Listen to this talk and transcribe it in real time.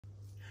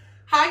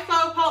Hi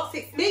Flower Pots,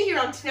 it's me, your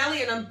Auntie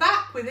Nelly, and I'm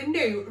back with a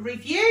new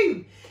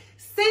review.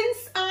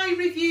 Since I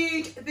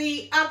reviewed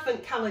the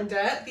advent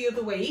calendar the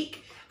other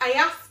week, I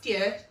asked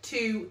you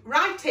to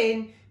write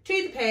in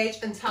to the page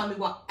and tell me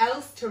what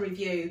else to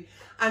review.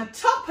 And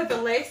top of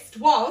the list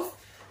was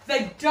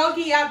the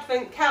doggy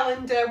advent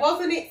calendar,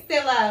 wasn't it,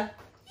 Scylla?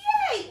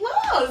 Yeah, it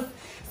was.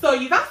 So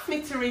you've asked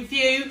me to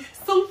review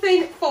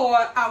something for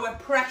our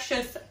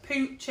precious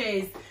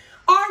pooches.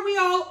 Are we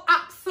all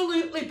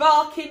absolutely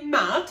barking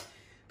mad?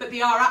 But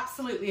they are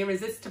absolutely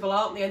irresistible,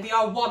 aren't they? And they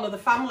are one of the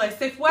family.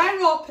 So if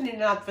we're opening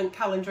an advent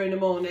calendar in the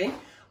morning,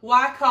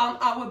 why can't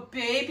our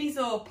babies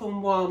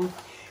open one?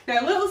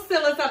 Now, little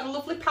Scylla's had a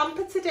lovely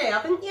pamper today,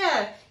 haven't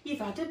you? You've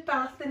had a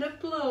bath and a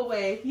blow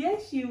away.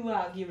 Yes, you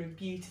have. You're a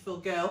beautiful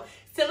girl.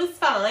 Scylla's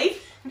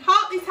 5. And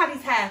Hartley's had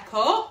his hair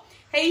cut.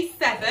 He's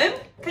 7.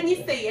 Can you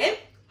see him?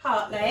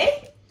 Hartley?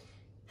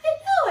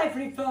 Hello,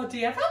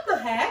 everybody. I've had my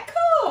hair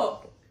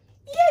cut.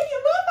 Yeah,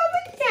 you have,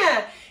 haven't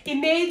you? He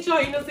may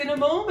join us in a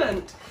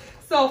moment.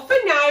 So for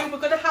now, we're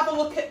going to have a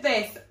look at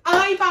this.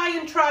 I buy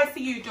and try so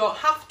you don't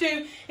have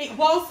to. It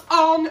was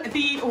on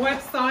the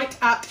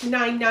website at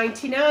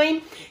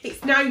 £9.99.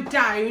 It's now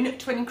down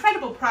to an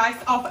incredible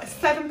price of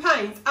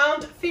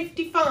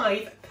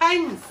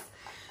 £7.55.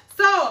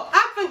 So,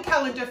 advent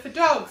calendar for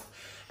dogs.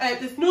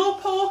 There's no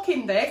pork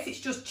in this. It's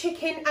just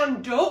chicken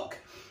and duck.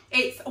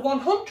 It's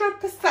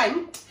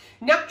 100%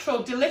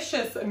 natural,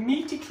 delicious,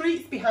 meaty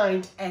treats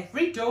behind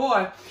every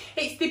door.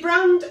 It's the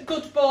brand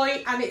Good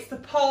Boy and it's the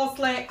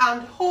parsley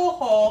and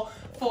ho-ho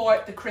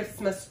for the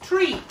Christmas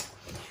treat.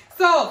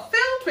 So,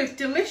 filled with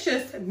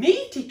delicious,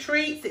 meaty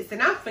treats, it's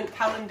an advent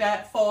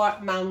calendar for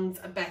man's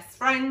best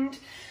friend,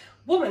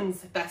 woman's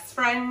best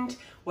friend,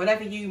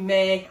 whatever you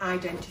may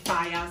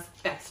identify as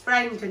best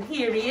friend. And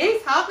here he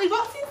is. Hartley,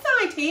 what's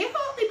inside here?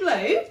 Hartley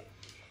Blue?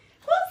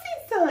 What's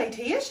inside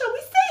here? Shall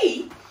we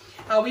see?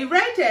 Are we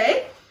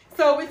ready?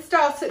 So we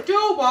start at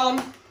door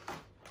 1.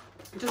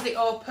 Does it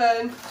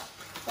open?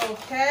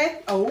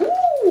 Okay. Oh,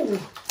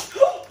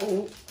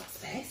 what's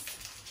this?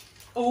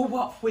 Oh,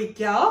 what have we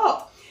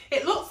got?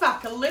 It looks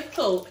like a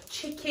little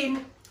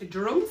chicken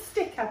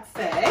drumstick, I'd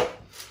say.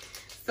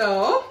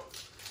 So,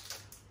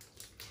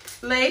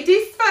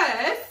 ladies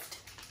first.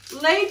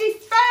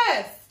 Ladies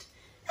first.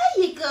 There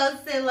you go,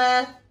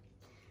 Zilla.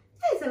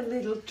 There's a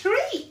little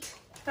treat.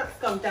 That's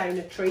gone down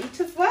a treat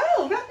as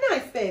well. That's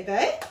nice,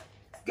 baby.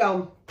 It's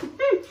gone.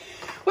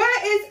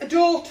 Where is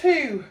door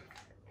 2?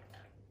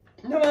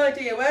 No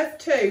idea. Where's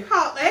 2?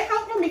 Hartley,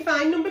 help Mummy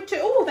find number 2.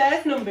 Oh,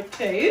 there's number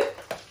 2.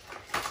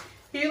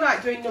 You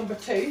like doing number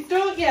 2s,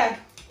 don't you?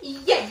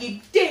 Yeah, you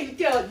do,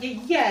 don't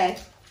you? Yeah.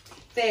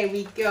 There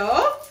we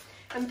go.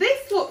 And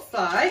this looks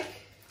like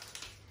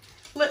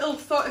little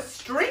sort of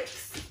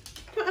strips. Do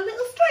you want a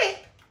little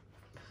strip?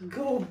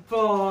 Good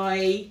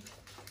boy.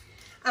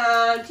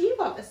 And do you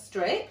want a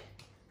strip?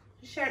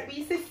 Share it with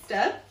your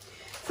sister.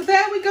 So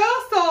there we go.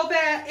 So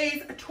there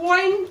is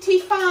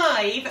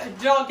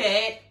 25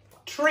 doggy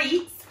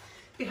treats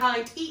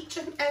behind each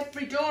and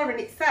every door, and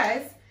it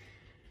says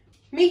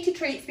meaty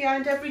treats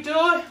behind every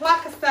door.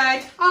 Like I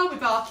said, are we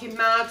barking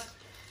mad?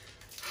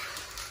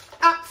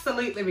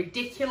 Absolutely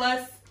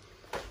ridiculous,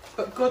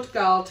 but good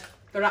God,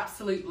 they're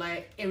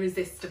absolutely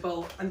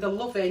irresistible and they're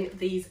loving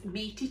these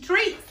meaty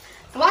treats.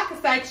 So like I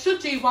said,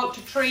 should you want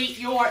to treat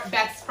your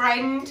best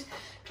friend,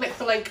 click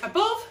the link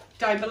above,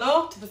 down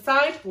below, to the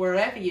side,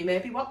 wherever you may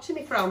be watching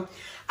me from.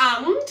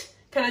 And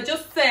can I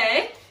just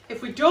say,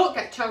 if we don't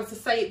get a chance to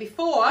say it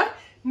before,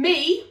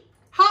 me,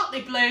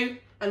 Hartley Blue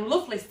and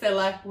lovely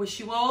Scylla wish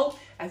you all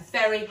a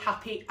very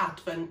happy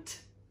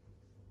Advent.